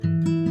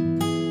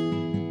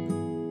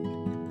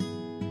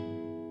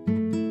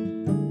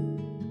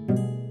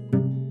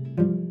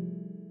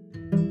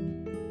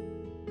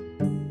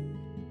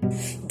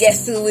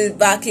Guess who is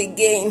back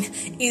again?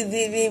 It's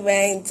Vivi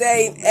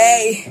Maintain.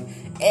 Hey.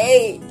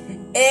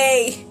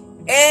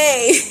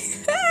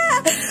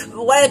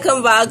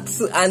 Welcome back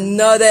to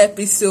another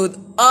episode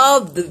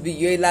of the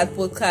Viola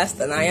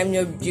podcast, and I am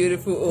your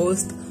beautiful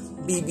host,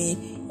 Bibi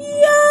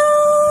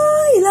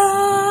Yola.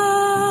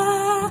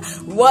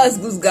 What's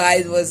good,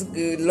 guys? What's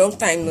good? Long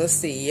time no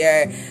see.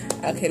 Yeah.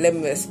 Okay, let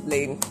me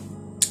explain.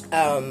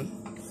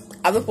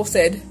 I've not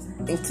posted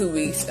in 2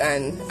 weeks,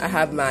 and I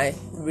have my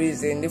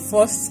reason. The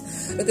first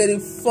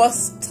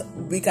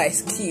week I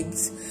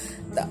skipped.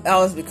 That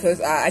was because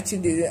I actually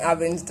didn't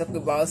have anything to talk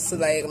about. So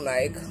I'm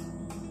like,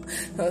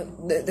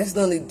 there's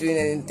no need doing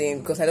anything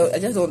because I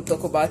just don't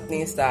talk about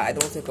things that I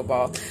don't talk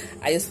about.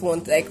 I just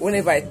want,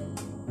 whenever I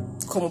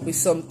come up with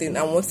something,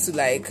 I want to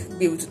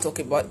be able to talk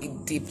about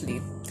it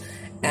deeply,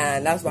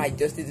 and that's why I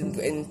just didn't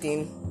do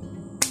anything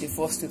the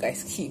first week I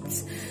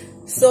skipped.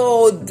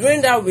 So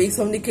during that week,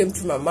 something came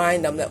to my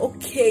mind. I'm like,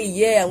 okay,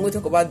 yeah, I'm going to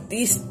talk about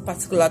this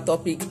particular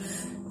topic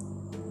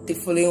the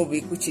following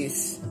week, which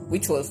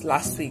was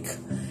last week.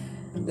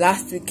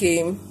 Last week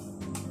came,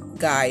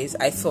 guys,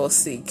 I fell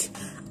sick.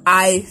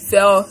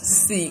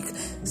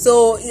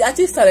 So it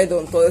actually started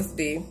on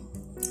Thursday,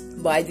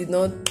 but I did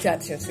not pay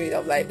attention to it. I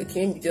was like,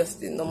 okay, just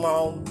the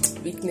normal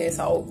weakness,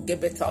 I'll get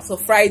better. So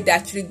Friday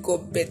actually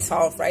got better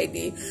on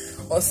Friday.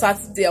 On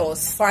Saturday I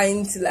was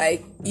fine till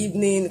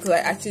evening because I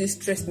actually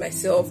stressed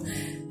myself.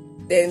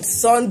 Then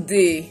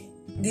Sunday,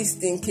 this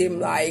thing came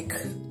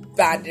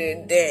bad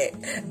in there.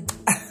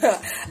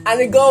 And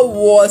it got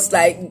worse.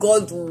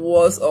 God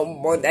was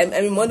on Monday.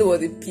 I mean, Monday was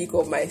the peak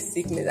of my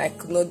sickness. I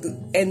could not do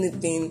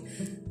anything.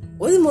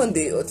 Was it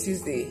Monday or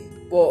Tuesday?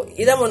 Well,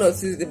 either Monday or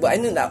Tuesday, but I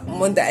knew that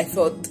Monday I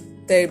felt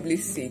terribly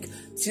sick.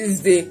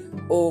 Tuesday,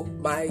 oh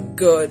my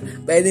God.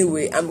 But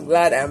anyway, I'm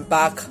glad I'm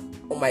back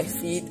on my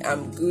feet.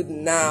 I'm good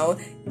now.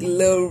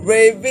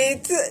 Glory be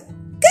to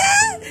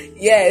God.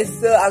 Yes,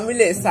 so I'm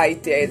really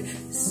excited.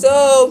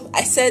 So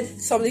I said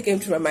something came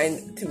to my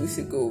mind 2 weeks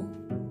ago.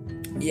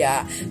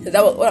 Yeah, so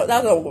that's what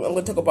I'm going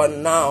to talk about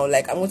now. I'm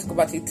going to talk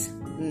about it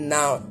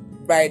now,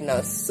 right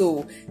now.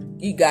 So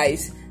you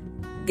guys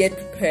get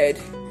prepared.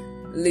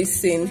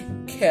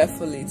 Listen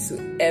carefully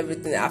to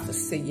everything I have to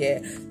say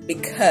here,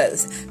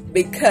 because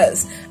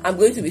I'm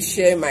going to be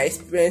sharing my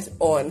experience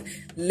on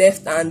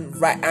left hand,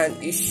 right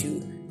hand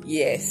issue.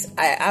 Yes,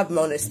 I have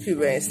my own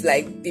experience.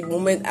 The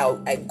moment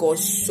I got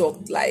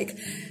shocked,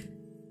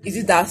 is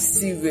it that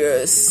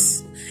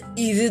serious?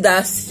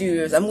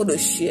 I'm going to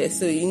share.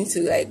 So you need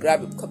to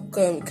grab a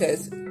popcorn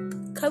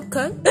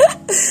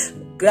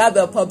grab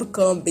a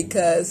popcorn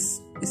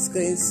because it's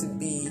going to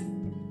be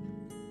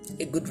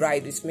a good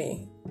ride with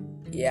me.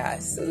 Yeah,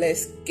 so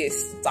let's get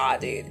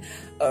started.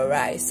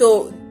 Alright,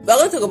 so we're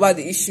going to talk about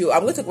the issue.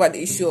 I'm going to talk about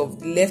the issue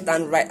of left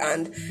and right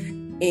hand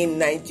in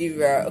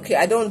Nigeria. Okay,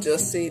 I don't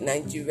just say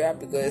Nigeria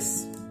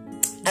because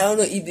I don't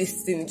know if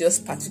this thing is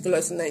just particular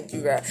to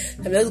Nigeria.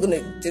 I'm just going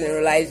to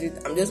generalize it.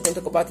 I'm just going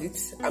to talk about it.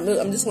 I'm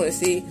just going to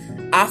say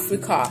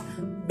Africa,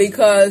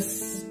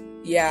 because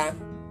yeah,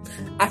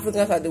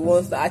 Africans are the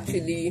ones that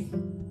actually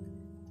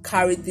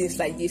carry things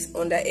like this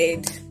on their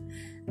head.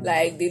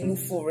 They look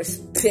for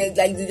respect,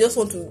 they just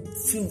want to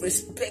feel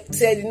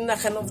respected, that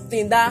kind of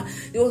thing, that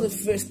they want to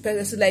feel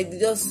respected. So they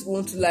just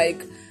want to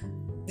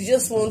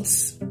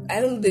I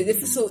don't know, they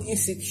feel so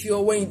insecure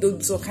when you don't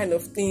do some kind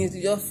of things.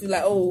 They just feel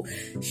oh,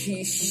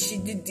 she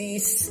did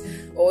this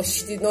or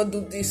she did not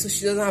do this, so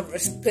she doesn't have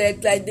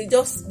respect. They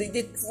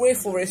crave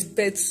for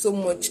respect so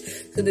much,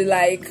 so they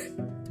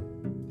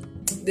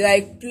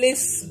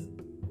place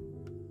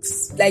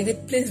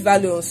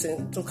value on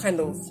some kind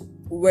of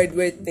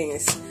weird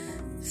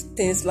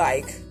things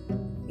like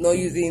not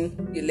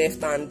using your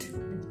left hand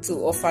to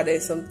offer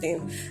them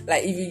something.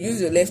 If you use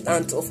your left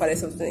hand to offer them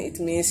something, it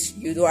means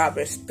you don't have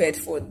respect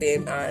for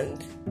them. And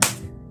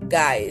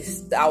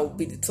guys, that will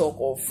be the talk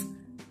of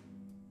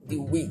the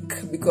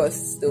week,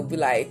 because they'll be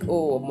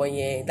oh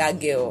Monye, that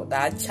girl,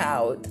 that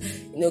child,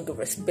 give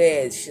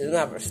respect, she doesn't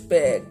have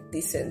respect,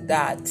 this and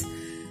that.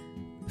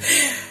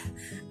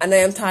 And I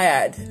am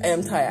tired.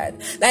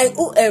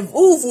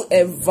 Who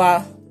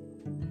ever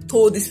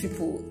told these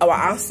people,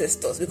 our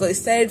ancestors, because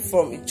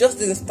it just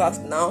didn't start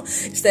now,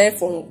 it started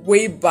from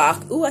way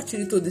back. Who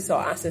actually told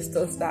our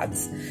ancestors that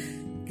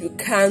you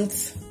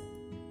can't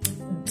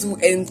do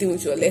anything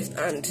with your left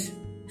hand?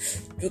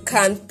 You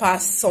can't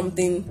pass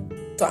something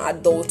to an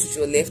adult with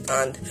your left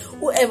hand?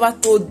 Whoever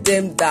told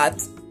them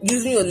that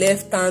using your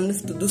left hand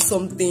to do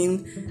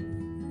something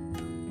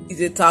is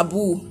a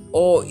taboo,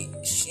 or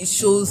it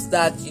shows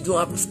that you don't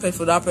have respect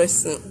for that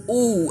person?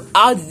 Ooh,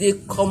 how did they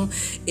come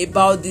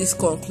about this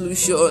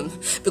conclusion?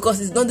 Because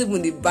it's not even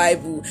in the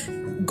Bible.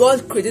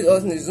 God created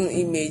us in His own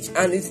image,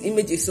 and His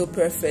image is so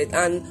perfect,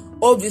 and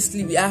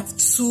obviously we have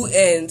two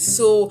ends.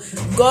 So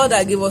God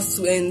that gave us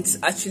two ends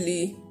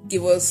actually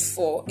gave us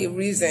for a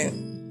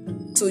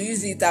reason, to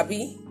use it,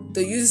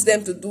 to use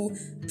them to do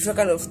different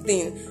kind of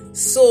thing.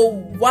 So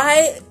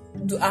why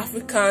do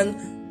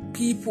African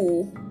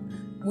people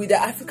with the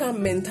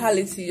African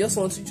mentality just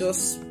want to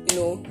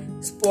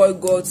spoil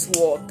God's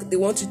work. They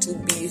want you to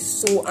be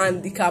so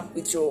handicapped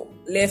with your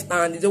left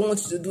hand. They don't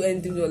want you to do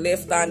anything with your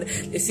left hand.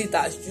 They see it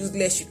as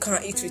useless. You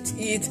can't eat with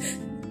it.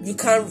 You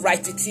can't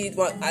write with it.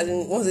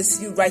 Once they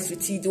see you write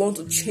with it, they want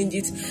to change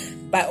it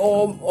by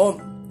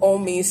all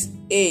means.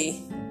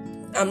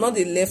 I'm not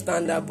a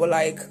left-hander, but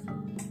like,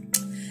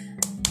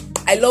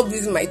 I love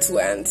using my two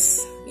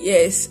hands.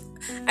 Yes,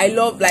 I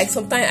love, like,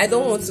 sometimes I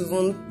don't want to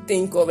even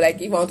think of, like,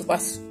 if I want to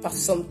pass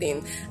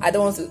something, I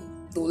don't want to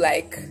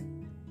like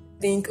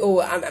think,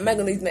 oh, am I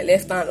going to use my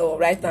left hand or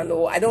right hand,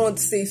 or I don't want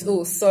to say,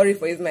 oh, sorry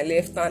for using my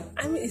left hand.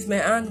 I mean, it's my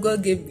hand.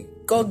 God gave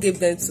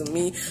them to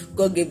me.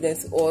 God gave them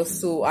to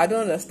us. So I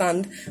don't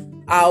understand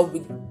how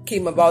we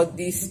came about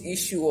this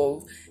issue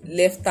of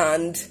left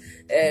hand.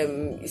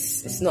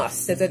 It's not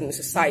accepted in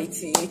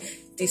society.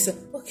 This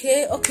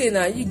okay.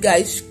 Now you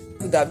guys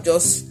could have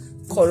just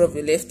cut off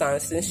your left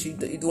hand since you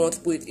don't want to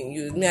put it in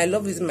use. Me, I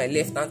love using my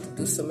left hand to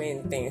do so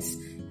many things.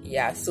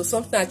 Yeah, so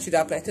something that should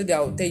happen. I told you I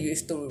will tell you a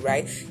story,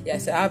 right?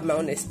 Yes, I have my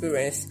own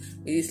experience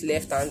with this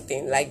left hand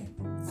thing. Like,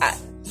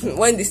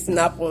 when this thing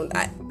happened,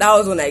 that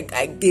was when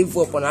I gave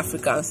up on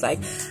Africans. Like,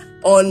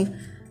 on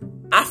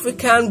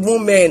African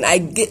women, I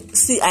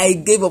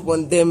gave up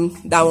on them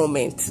that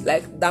moment.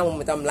 Like, that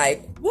moment, I'm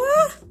like,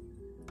 what?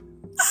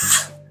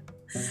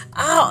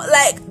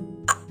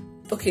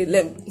 Okay,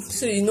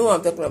 so you know what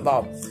I'm talking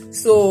about.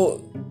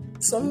 So,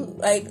 was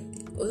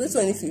it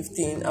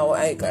 2015?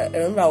 I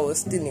remember I was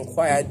still in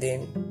choir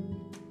then.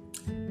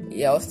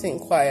 Yeah, I was still in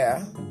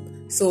choir.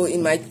 So,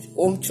 in my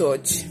home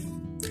church,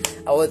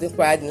 I was in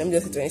choir then. Let me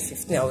just say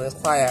 2015, I was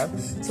in choir.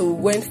 So, we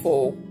went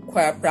for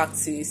choir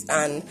practice,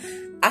 and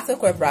after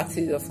choir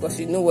practice, of course,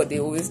 you know what they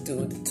always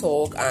do, they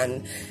talk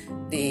and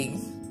they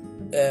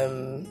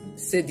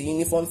say the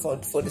uniform for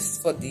the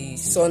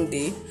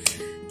Sunday.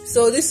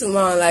 So this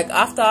woman, like,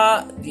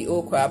 after the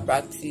whole choir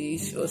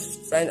practice, she was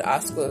trying to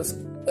ask us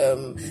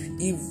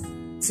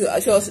trying to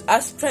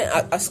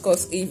ask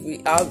us if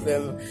we have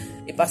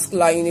a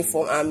particular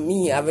uniform, and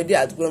me, I already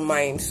had grown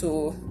mine,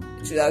 so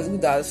she's as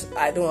good as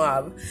I don't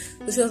have.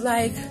 So she was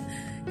like,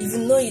 if you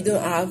know you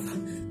don't have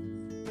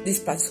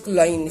this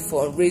particular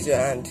uniform, raise your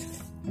hand.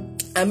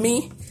 And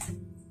me,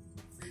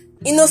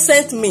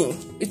 innocent me,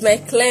 with my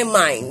clear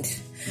mind,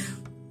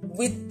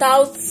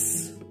 without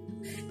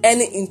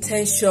any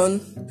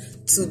intention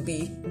to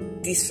be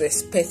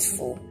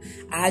disrespectful,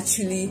 I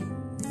actually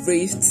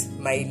raised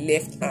my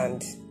left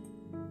hand.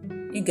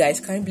 You guys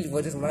can't believe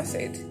what this man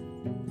said.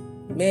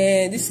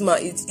 Man, this man,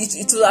 it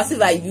was as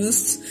if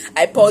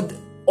I poured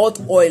hot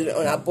oil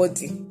on her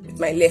body with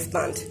my left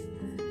hand.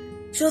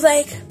 She was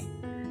like,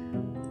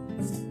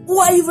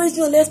 what are you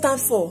raising your left hand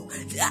for?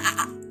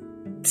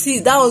 See,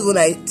 that was when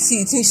it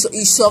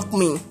shocked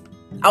me.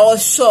 I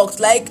was shocked,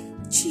 like,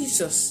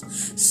 Jesus.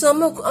 So I'm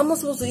not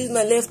supposed to use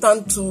my left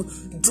hand to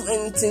do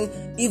anything,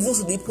 even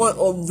to the point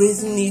of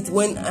raising it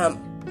when I'm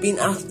being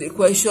asked the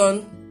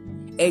question.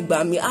 I'm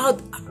not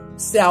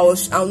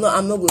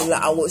going to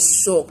lie, I was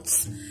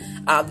shocked.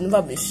 I've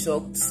never been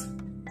shocked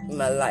in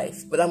my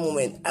life, but that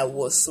moment I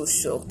was so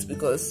shocked,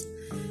 because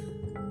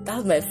that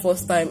was my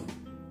first time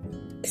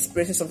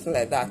experiencing something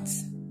like that.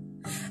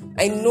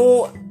 I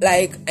know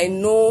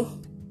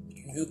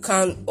you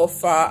can't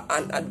offer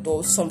an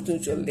adult something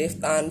with your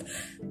left hand.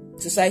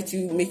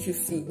 Society will make you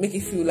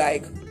feel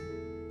like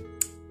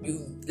you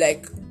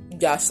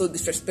are so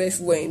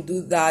disrespectful when you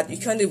do that. You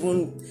can't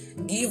even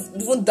give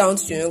down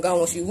to your younger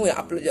ones. You even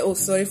apologize. Oh,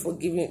 sorry for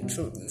giving it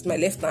with my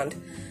left hand.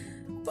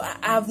 But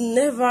I've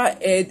never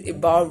heard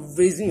about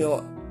raising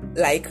your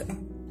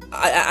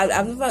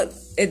I've never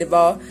heard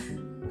about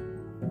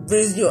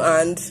raising your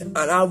hand and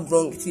how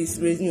wrong it is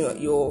raising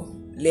your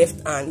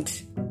left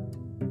hand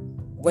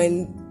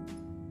when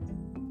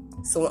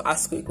someone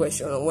asks you a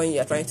question or when you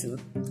are trying to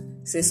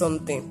say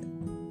something.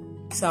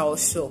 So I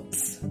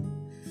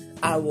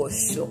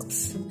was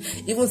shocked.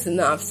 Even till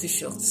now, I'm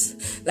still shocked.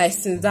 Like,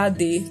 since that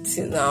day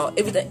till now,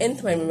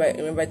 anytime I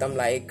remember it, I'm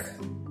like,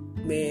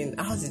 man,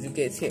 how did you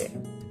get here?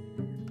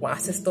 My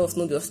ancestors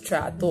not just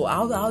try at all.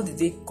 How did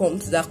they come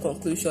to that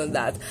conclusion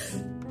that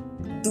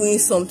doing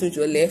something with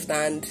your left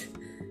hand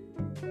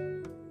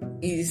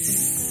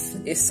is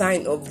a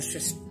sign of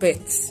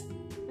disrespect?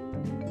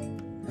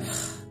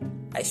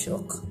 I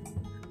shock.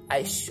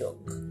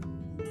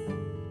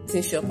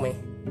 It shocked me.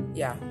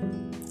 Yeah.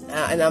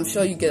 And I'm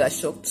sure you get that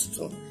shocked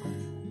too.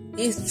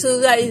 It's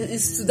to that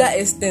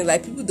extent,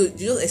 like, people don't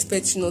just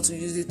expect you not to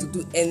use it to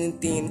do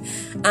anything.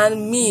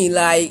 And me,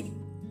 like,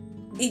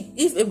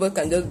 if everybody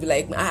can just be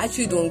like, I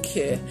actually don't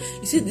care.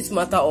 You see, this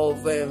matter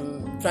of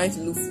trying to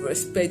look for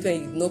respect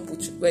when you did not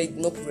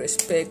put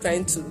respect,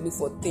 trying to look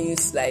for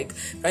things like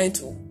trying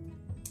to,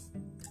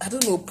 I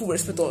don't know, put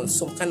respect on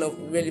some kind of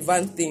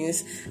relevant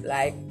things,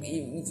 like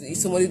if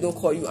somebody don't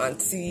call you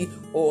auntie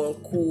or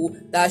uncle,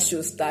 that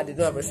shows that they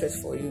don't have respect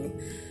for you.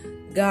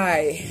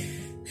 Guy,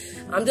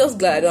 I'm just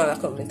glad I don't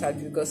have that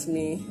commentary, because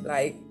me,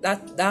 like,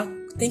 that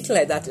thinking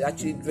like that is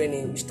actually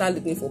draining. You start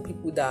looking for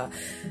people that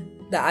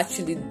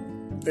actually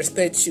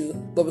respect you,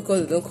 but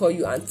because they don't call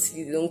you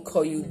auntie, they don't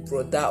call you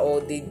brother,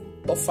 or they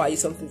offer you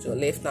something with your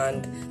left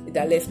hand, with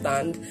their left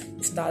hand,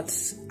 you start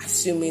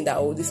assuming that,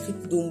 oh, these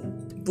people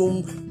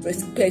don't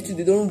respect you,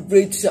 they don't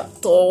rate you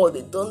at all,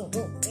 they don't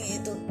do this,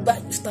 do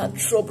that. You start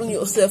troubling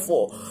yourself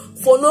for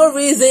no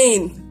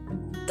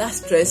reason. That's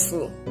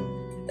stressful.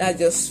 That's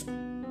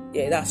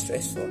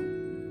stressful.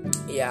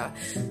 Yeah.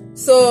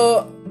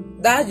 So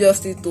that's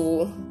just it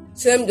too.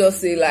 So let me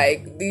just say,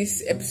 like,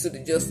 this episode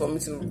is just for me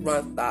to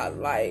rant that,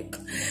 like,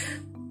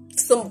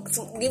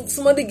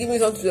 somebody giving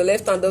something to your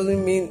left hand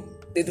doesn't mean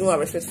they don't have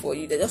respect for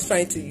you. They're just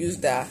trying to use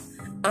the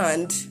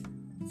hand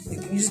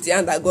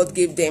that God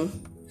gave them.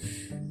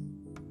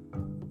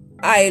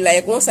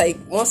 Once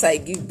I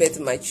give birth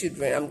to my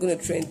children, I'm gonna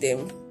train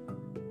them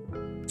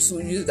to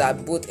use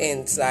that both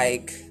ends.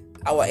 Like,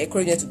 I will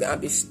encourage them to be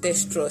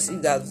ambidextrous,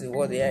 if that's the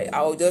word.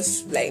 I will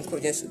just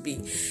encourage them to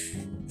be.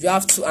 You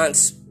have two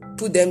hands,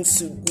 put them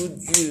to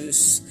good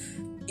use.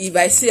 If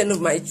I see any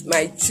of my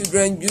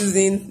children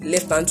using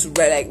left hand to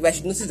right, if I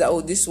should notice that,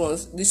 oh, this one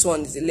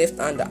is the left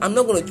hander, I'm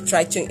not going to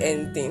try change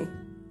anything.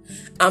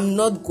 I'm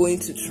not going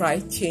to try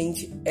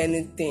change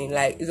anything.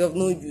 Like, it's of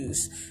no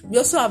use. We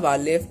also have our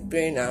left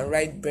brain and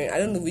right brain. I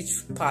don't know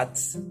which part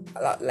is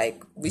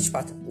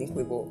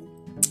linkable.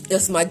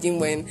 Just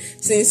imagine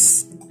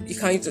since you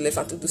can't use your left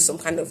hand to do some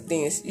kind of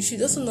things, you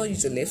should also not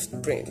use your left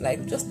brain.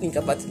 Like, just think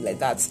about it like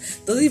that.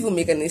 Doesn't even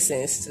make any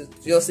sense to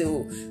just say,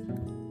 oh,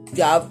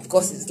 yeah,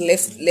 because it's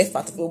left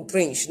part of your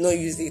brain, you should not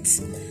use it.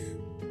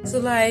 So,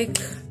 like,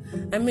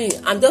 I mean,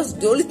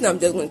 the only thing I'm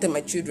just going to tell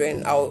my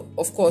children, I'll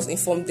of course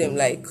inform them,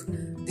 like,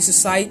 the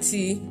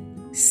society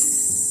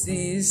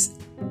sees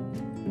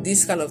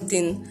this kind of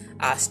thing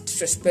as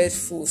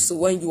disrespectful. So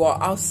when you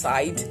are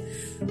outside,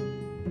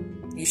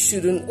 you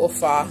shouldn't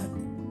offer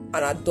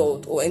an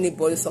adult or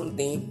anybody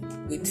something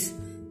with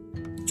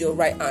your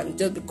right hand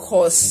just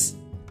because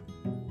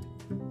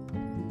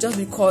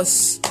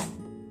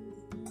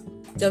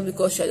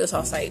you're just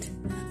outside.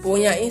 But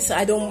when you're inside,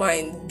 I don't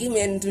mind. Give me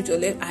anything with your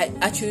left. I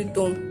actually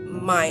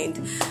don't mind.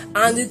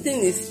 And the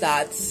thing is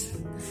that,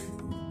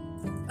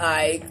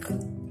 like,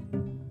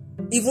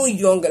 even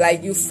younger,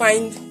 like, you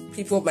find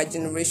people of my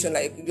generation,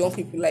 like young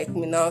people like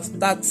me now,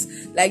 that's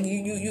like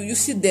you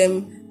see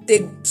them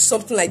take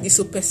something like this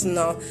so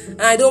personal,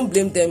 and I don't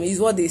blame them. It's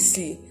what they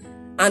see,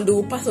 and they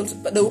will pass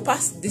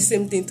the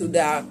same thing to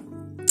their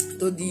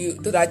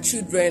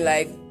children.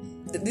 Like,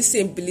 this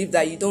same belief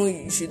that you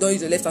should not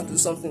use your left hand to do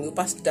something, will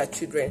pass to their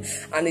children,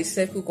 and the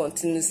circle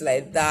continues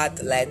like that,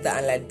 and like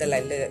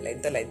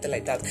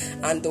that,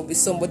 and there'll be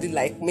somebody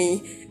like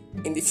me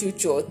in the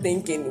future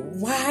thinking,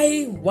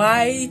 why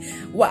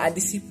are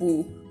these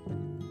people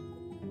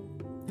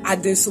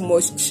adding so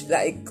much?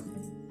 Like,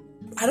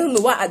 I don't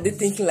know, why are they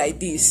thinking like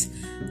this?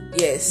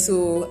 Yes,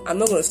 so I'm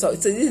not gonna stop.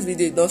 So this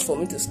video is not for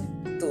me to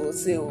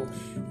say, oh,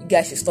 you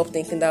guys should stop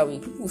thinking that way.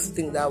 People still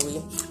think that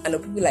way, and the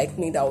people like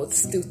me that would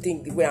still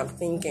think the way I'm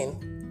thinking.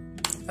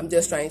 I'm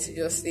just trying to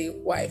just say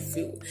what I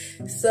feel.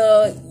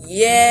 So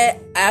yeah,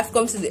 I have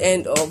come to the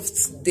end of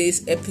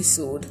today's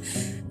episode.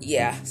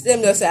 Yeah, so let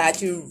me just say I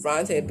actually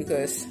ranted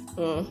because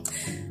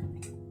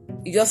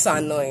it's just so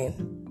annoying.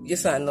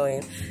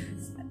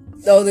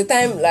 There was a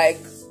time, like,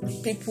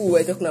 people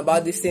were talking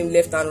about the same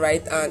left and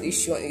right hand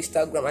issue on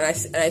Instagram,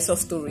 and I saw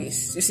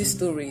stories. You see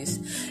stories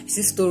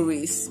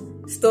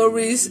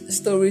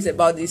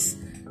about this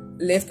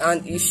left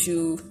hand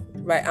issue,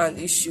 right hand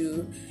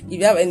issue. If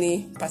you have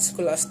any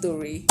particular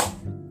story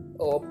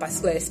or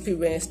particular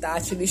experience that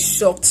actually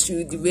shocked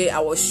you the way I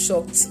was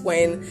shocked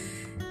when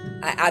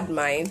I had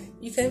mine,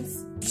 you can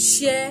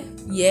share.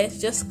 Yes,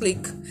 just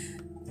click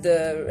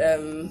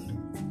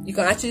you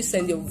can actually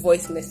send your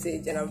voice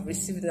message, and I've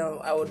received them.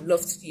 I would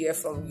love to hear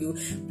from you,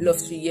 love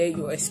to hear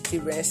your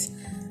experience.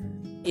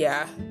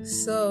 Yeah,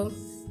 so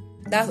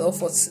that's all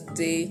for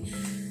today.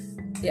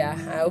 Yeah,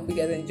 I hope you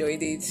guys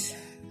enjoyed it.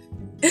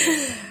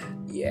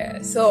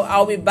 Yeah, so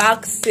I'll be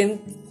back same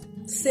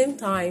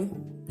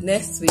time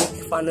next week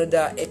for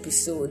another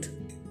episode.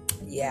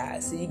 Yeah,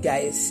 so you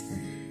guys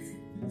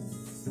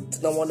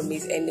don't want to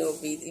miss any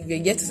of it. If you're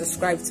yet to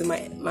subscribe to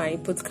my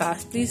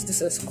podcast, please do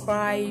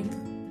subscribe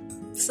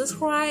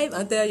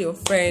and tell your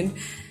friend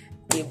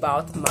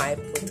about my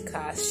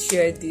podcast.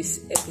 Share this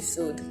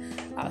episode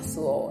as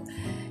well.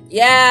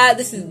 Yeah,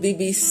 this is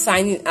Bibi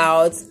signing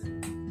out,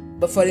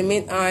 but for the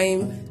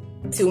meantime,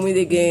 till meet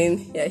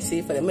again. Yeah, I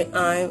say for the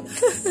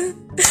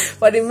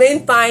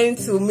meantime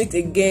to meet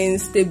again,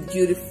 stay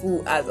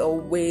beautiful as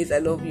always. I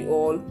love you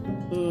all.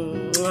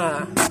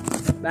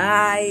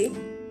 Bye.